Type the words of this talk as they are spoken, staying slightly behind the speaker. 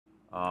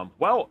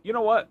Well, you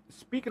know what?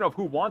 Speaking of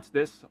who wants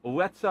this,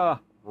 let's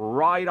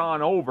ride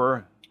on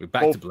over. We're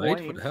back Full to Blade.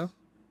 flames. What the hell?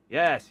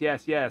 Yes,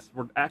 yes, yes.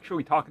 We're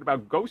actually talking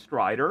about Ghost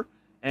Rider,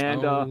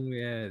 and Oh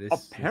yeah, this.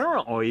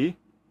 apparently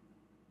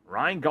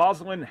Ryan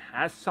Gosling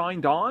has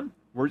signed on.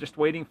 We're just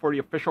waiting for the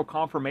official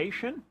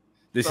confirmation.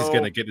 This is So,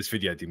 gonna get this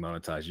video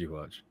demonetized. You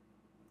watch.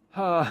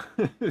 uh,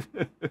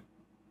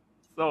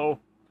 so,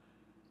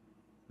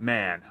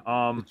 man,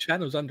 The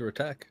channel's under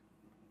attack.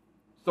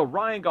 so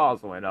Ryan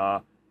Gosling,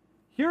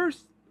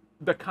 here's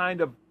the kind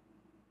of,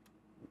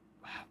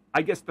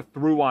 I guess, the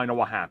through line of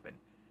what happened.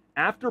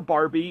 After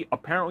Barbie,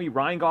 apparently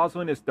Ryan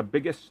Gosling is the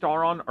biggest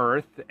star on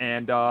Earth,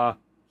 and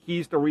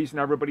he's the reason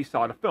everybody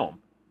saw the film.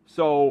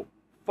 So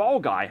Fall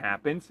Guy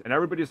happens, and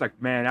everybody's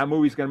like, man, that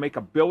movie's going to make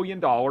 $1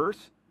 billion,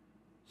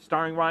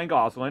 starring Ryan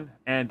Gosling,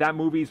 and that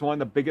movie's one of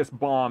the biggest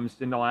bombs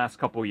in the last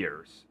couple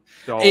years.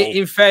 So,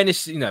 In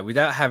fairness,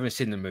 without having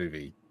seen the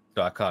movie,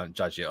 so I can't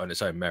judge it on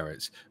its own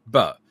merits.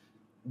 But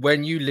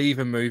when you leave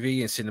a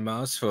movie in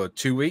cinemas for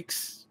 2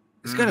 weeks,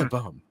 it's gonna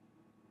bomb.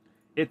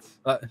 it's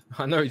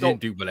I know it didn't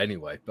do well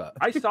anyway, but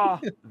I saw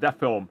that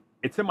film.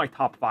 It's in my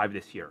top 5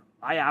 this year.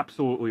 I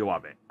absolutely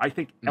love it. I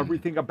think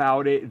everything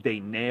about it, they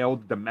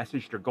nailed the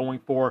message they're going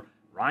for.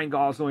 Ryan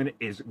Gosling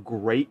is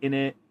great in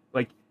it.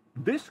 Like,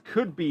 this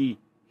could be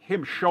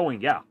him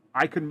showing,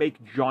 I could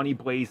make Johnny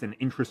Blaze an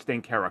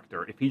interesting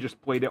character if he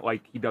just played it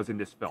like he does in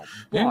this film.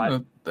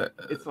 But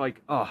it's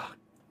like,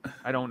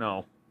 I don't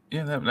know.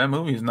 Yeah, that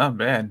movie is not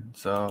bad.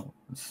 So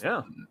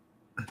Yeah.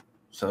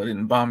 So it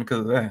didn't bomb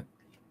because of that.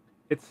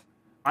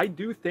 I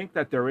do think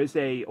that there is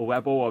a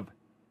level of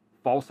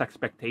false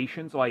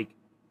expectations. Like,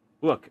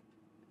 look,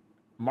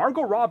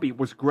 Margot Robbie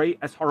was great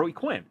as Harley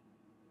Quinn,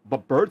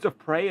 but Birds of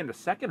Prey and the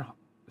second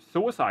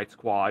Suicide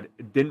Squad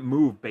didn't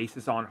move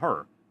basis on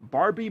her.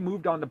 Barbie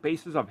moved on the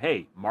basis of,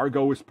 hey,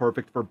 Margot is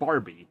perfect for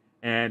Barbie,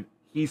 and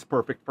he's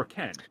perfect for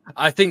Ken.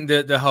 I think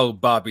that the whole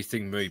Barbie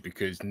thing moved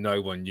because no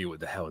one knew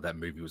what the hell that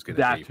movie was going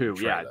to be. That too,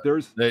 yeah.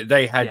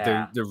 They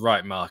had the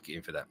right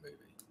marketing for that movie.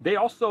 They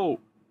also,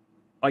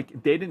 like,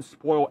 they didn't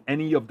spoil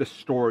any of the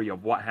story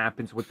of what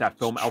happens with that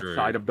film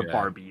outside of the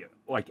Barbie,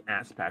 like,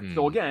 aspect.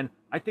 So again,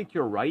 I think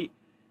you're right.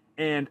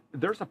 And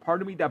there's a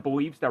part of me that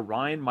believes that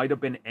Ryan might have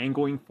been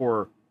angling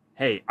for,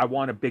 hey, I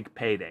want a big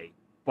payday.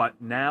 But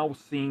now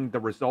seeing the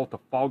result of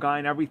Fall Guy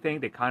and everything,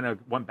 they kind of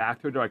went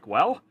back to it. They're like,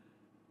 well,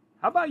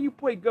 how about you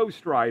play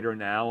Ghost Rider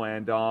now,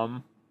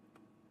 and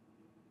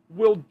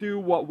we'll do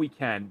what we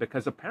can.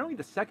 Because apparently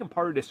the second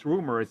part of this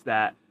rumor is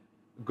that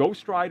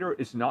Ghost Rider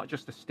is not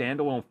just a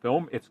standalone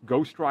film, it's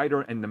Ghost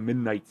Rider and the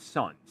Midnight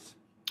Suns.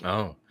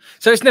 Oh.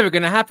 So it's never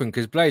going to happen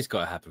because Blade's got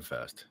to happen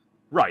first.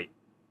 Right.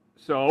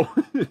 So...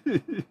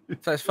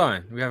 So it's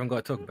fine. We haven't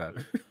got to talk about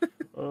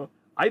it.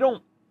 I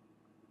don't...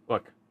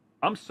 Look,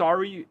 I'm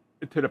sorry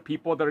to the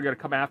people that are going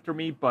to come after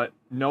me, but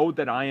know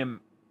that I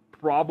am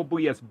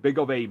probably as big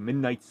of a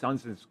Midnight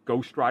Suns and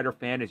Ghost Rider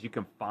fan as you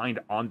can find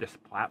on this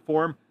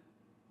platform.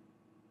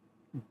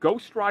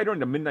 Ghost Rider and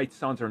the Midnight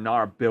Suns are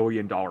not $1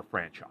 billion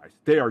franchise.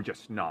 They are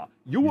just not.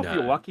 You will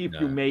be lucky if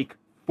you make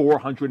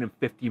 $450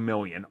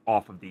 million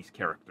off of these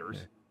characters.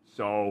 Yeah.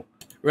 So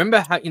remember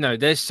how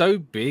they're so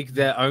big,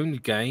 their own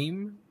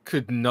game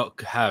could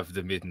not have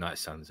the Midnight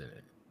Suns in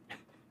it.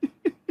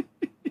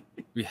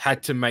 We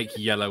had to make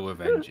Yellow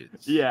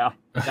Avengers. Yeah,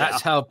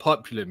 that's how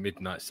popular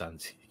Midnight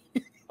Suns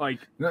is. Like,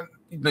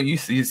 you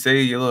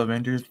say Yellow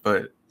Avengers,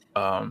 but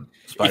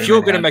if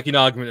you're going to make an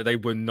argument that they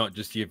were not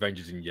just the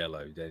Avengers in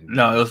yellow, then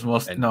no,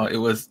 it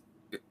was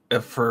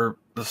for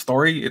the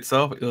story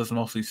itself. It was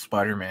mostly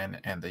Spider-Man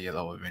and the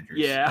Yellow Avengers.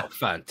 Yeah,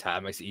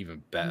 fantastic, makes it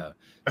even better.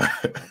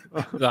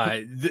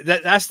 Like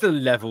that's the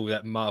level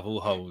that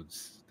Marvel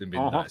holds. The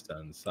Midnight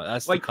Suns.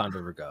 That's like, the kind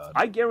of regard.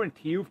 I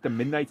guarantee you, if the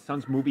Midnight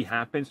Suns movie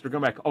happens, they're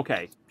gonna be like,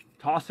 okay,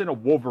 toss in a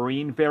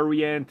Wolverine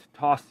variant,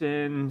 toss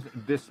in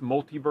this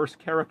multiverse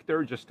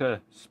character just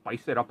to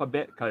spice it up a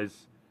bit,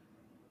 because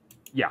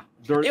it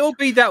will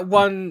be that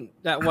one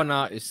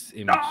artist's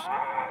image.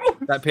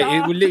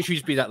 It will literally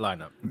just be that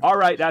lineup. All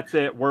right, that's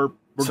it. We're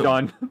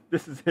done.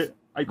 This is it.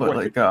 I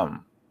quit. But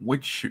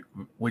which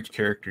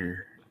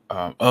character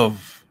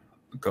of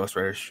Ghost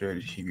Rider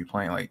should he be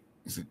playing? Like,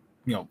 is it?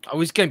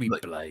 It's gonna be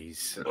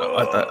Blaze.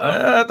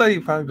 I thought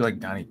he'd probably be like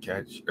Danny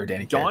Ketch.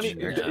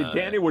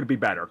 Danny would be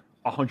better,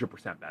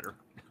 100% better.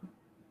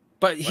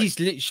 But he's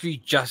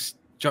literally just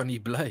Johnny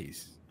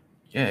Blaze.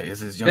 Yeah, it's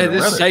his younger brother.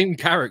 They're the same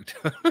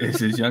character. It's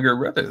his younger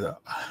brother, though.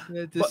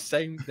 They're the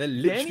same. They're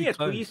literally Danny at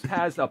least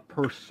has a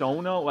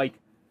persona. Like,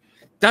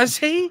 does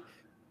he?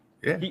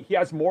 Yeah, he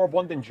has more of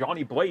one than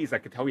Johnny Blaze. I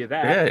can tell you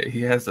that. Yeah,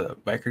 he has a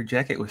biker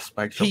jacket with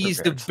spiked shoulder He's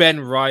pads. the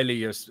Ben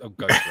Riley of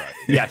Ghost Rider.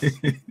 Yes,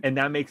 and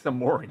that makes him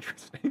more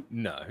interesting.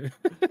 No,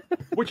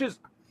 which is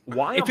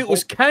why if it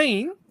was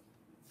Kane,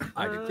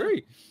 I'd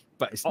agree.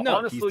 But it's not.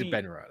 Honestly, he's the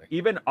Ben Riley.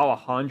 Even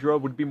Alejandra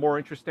would be more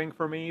interesting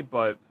for me.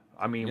 But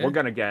I mean, we're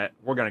gonna get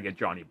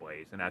Johnny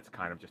Blaze, and that's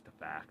kind of just a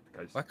fact.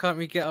 Because why can't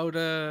we get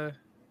older?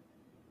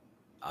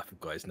 I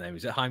forgot his name.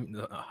 Is it Jaime?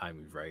 Not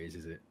Jaime Reyes,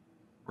 is it?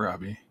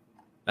 Robbie.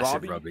 That's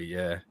Robbie? It, Robbie.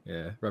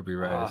 Yeah, Robbie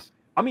Reyes.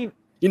 I mean,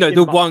 You know,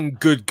 the one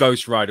good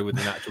Ghost Rider with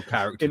an actual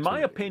character. In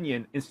my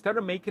opinion, instead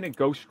of making it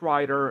Ghost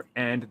Rider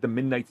and the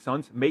Midnight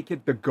Suns, make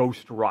it the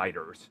Ghost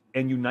Riders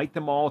and unite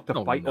them all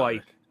to fight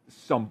like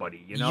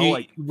somebody. You know,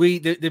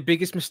 the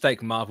biggest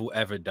mistake Marvel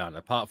ever done,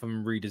 apart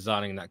from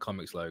redesigning that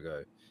comics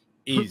logo,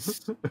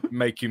 is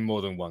making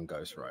more than one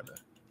Ghost Rider.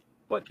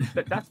 But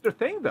that's the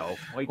thing, though.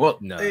 Like, well,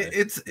 no,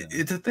 it's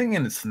a thing,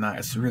 and it's not.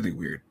 It's really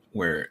weird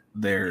where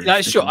they're.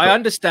 Yeah, sure. I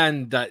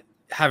understand that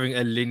having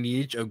a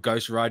lineage of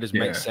Ghost Riders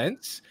makes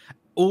sense.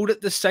 All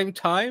at the same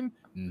time,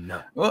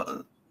 no.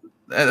 Well,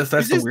 that's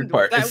the weird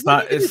part. It's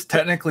not. It's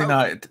technically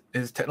not.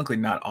 It's technically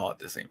not all at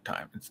the same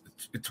time.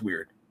 It's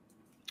weird.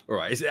 All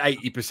right, it's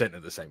 80%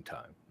 at the same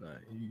time.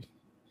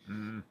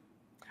 Right.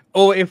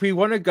 Or if we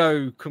want to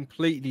go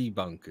completely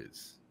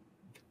bonkers,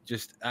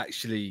 just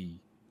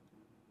actually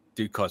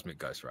do Cosmic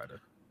Ghost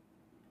Rider.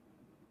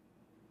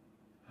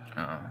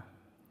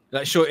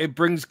 Like, sure, it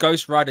brings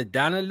Ghost Rider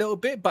down a little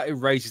bit, but it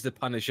raises the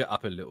Punisher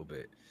up a little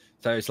bit.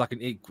 So it's like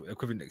an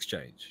equivalent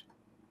exchange.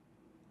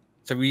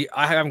 So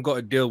I haven't got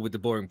to deal with the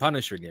boring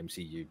Punisher in the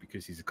MCU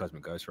because he's a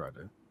Cosmic Ghost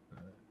Rider.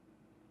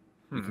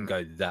 You can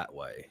go that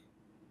way.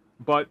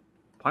 But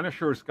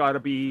Punisher's got to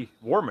be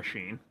War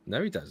Machine.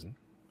 No, he doesn't.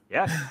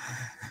 Yes.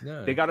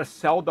 No. They got to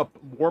sell the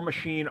War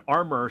Machine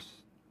armors.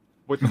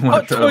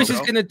 Hot Toys is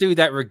going to do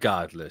that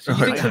regardless. You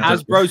think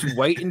Hasbro's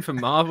waiting for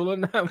Marvel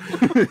on that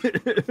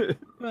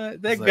one?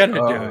 They're going to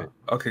do it.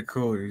 Okay,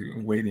 cool. You're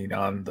waiting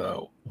on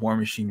the War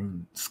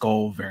Machine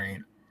Skull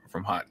variant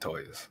from Hot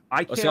Toys.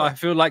 I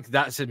feel like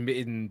that's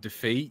admitting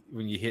defeat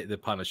when you hit the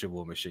Punisher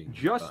War Machine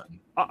button.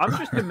 I'm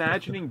just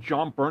imagining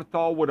John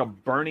Bernthal with a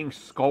burning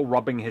skull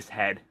rubbing his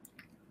head.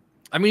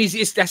 I mean,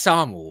 that's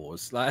Armor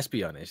Wars. Like, let's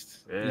be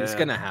honest. Yeah. It's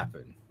going to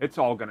happen. It's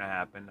all going to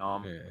happen.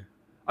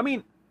 I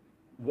mean...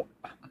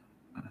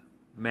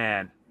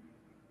 Man,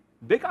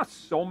 they got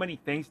so many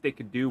things they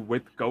could do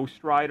with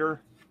Ghost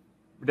Rider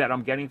that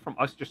I'm getting from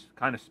us just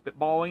kind of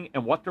spitballing.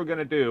 And what they're going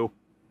to do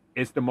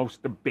is the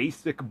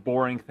basic,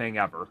 boring thing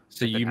ever.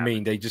 So you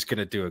mean they're just going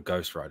to do a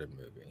Ghost Rider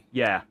movie?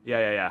 Yeah.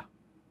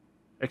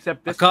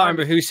 Except this I can't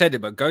remember who said it,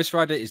 but Ghost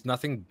Rider is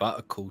nothing but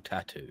a cool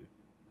tattoo.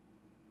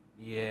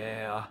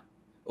 Yeah.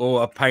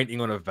 Or a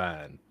painting on a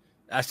van.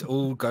 That's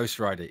all Ghost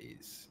Rider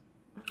is.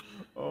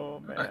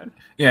 Oh, man.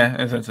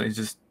 Yeah, essentially,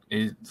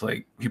 it's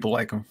like people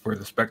like him for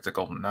the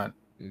spectacle, not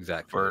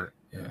exactly for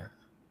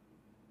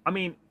I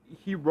mean,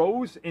 he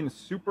rose in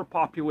super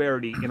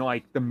popularity in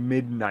like the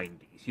mid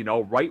 '90s. You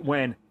know, right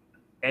when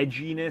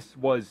edginess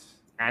was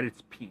at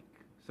its peak.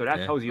 So that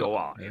tells you a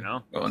lot. You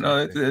know. Oh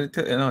no, it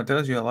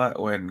tells you a lot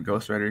when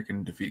Ghost Rider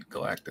can defeat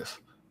Galactus.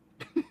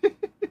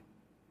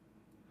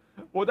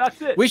 Well,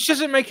 that's it. Which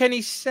doesn't make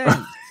any sense,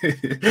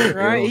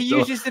 right? He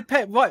uses the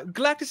pet. What?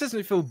 Galactus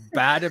doesn't feel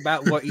bad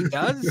about what he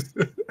does.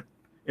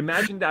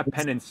 Imagine that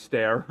penance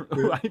stare.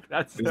 Like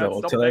that's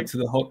tell that to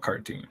the Hulk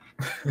cartoon.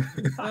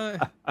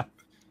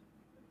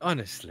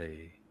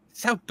 Honestly,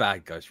 it's how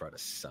bad Ghost Rider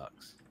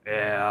sucks.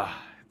 Yeah,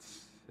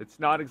 it's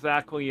not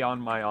exactly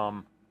on my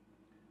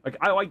like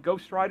I like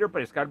Ghost Rider,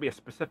 but it's got to be a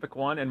specific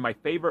one. And my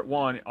favorite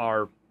one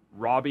are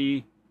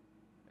Robbie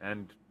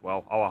and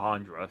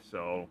Alejandra.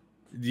 So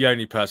the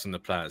only person on the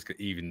planet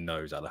that even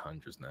knows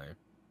Alejandra's name.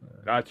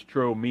 That's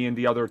true. Me and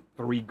the other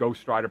 3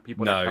 Ghost Rider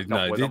people.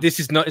 This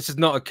is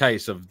not a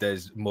case of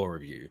there's more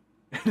of you.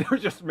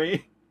 There's just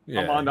me.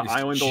 Yeah, I'm on the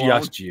island just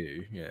alone. Just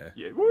you. Yeah.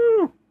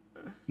 Woo.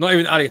 Not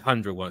even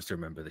Alejandra wants to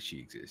remember that she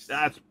exists.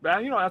 That's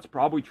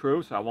probably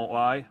true. So I won't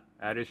lie.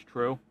 That is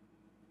true.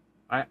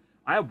 I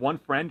have one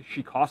friend.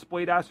 She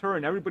cosplayed as her,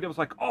 and everybody was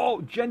like,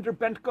 "Oh, gender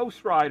bent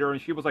Ghost Rider," and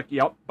she was like,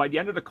 "Yep." By the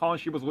end of the con,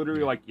 she was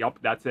literally like, "Yep,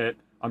 that's it.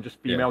 I'm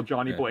just female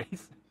Johnny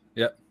Blaze."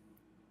 Yep.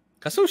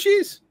 That's all she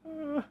is.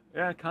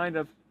 Yeah, kind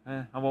of.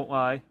 I won't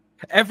lie.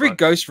 Every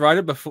Ghost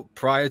Rider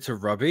prior to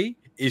Robbie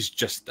is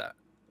just that.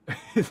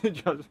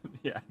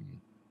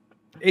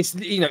 It's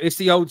it's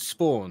the old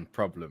Spawn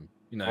problem.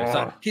 It's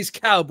like his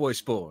cowboy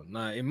Spawn.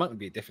 No, it might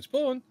be a different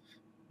Spawn.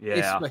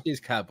 Yeah, it's his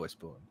cowboy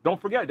Spawn.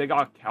 Don't forget, they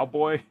got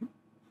cowboy.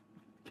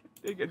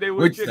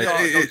 Which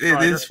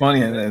it is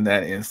funny in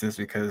that instance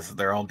because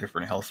they're all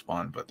different Hell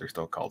Spawn, but they're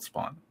still called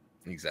Spawn.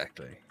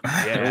 Exactly.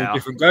 Yeah, they're all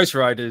different Ghost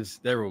Riders.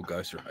 They're all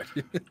Ghost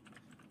Riders.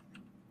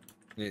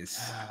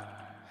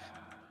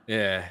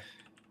 Yeah.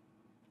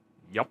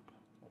 Yep.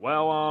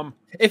 Well,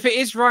 if it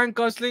is Ryan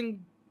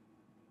Gosling,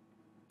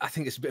 I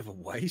think it's a bit of a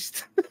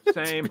waste.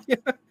 Same.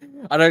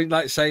 I don't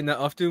like saying that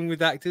often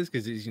with actors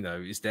because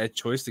it's their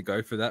choice to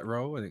go for that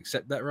role and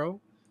accept that role.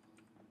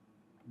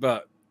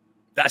 But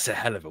that's a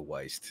hell of a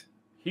waste.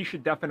 He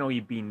should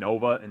definitely be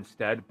Nova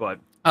instead, but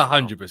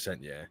 100%,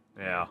 yeah.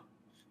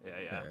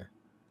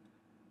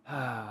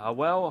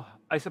 Well,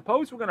 I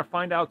suppose we're gonna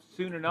find out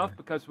soon enough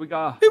because we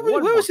got.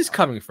 Where was this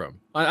coming from?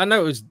 I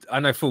know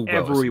full well.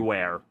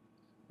 Everywhere.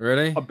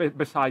 Really?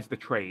 Besides the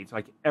trades,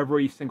 like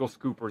every single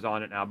scooper's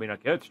on it now, being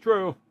like, "It's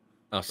true."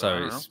 Oh,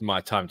 so it's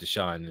my time to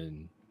shine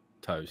and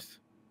toast.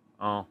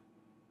 Oh.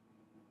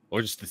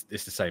 Or just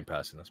it's the same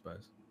person, I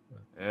suppose.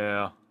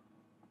 Yeah.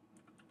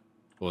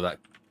 Or that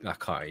I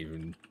can't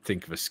even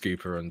think of a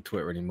scooper on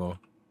Twitter anymore.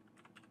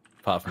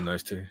 apart from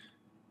those two.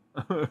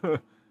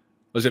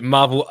 Was it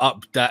Marvel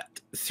Up That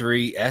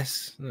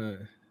 3S?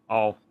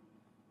 Oh,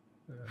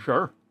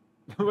 sure.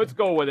 Let's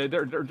go with it.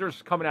 They're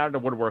just coming out of the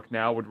woodwork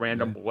now with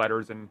random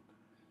letters and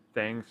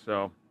things.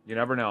 So you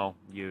never know.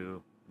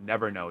 You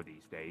never know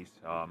these days.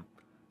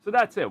 So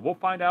that's it. We'll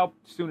find out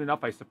soon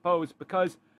enough, I suppose, because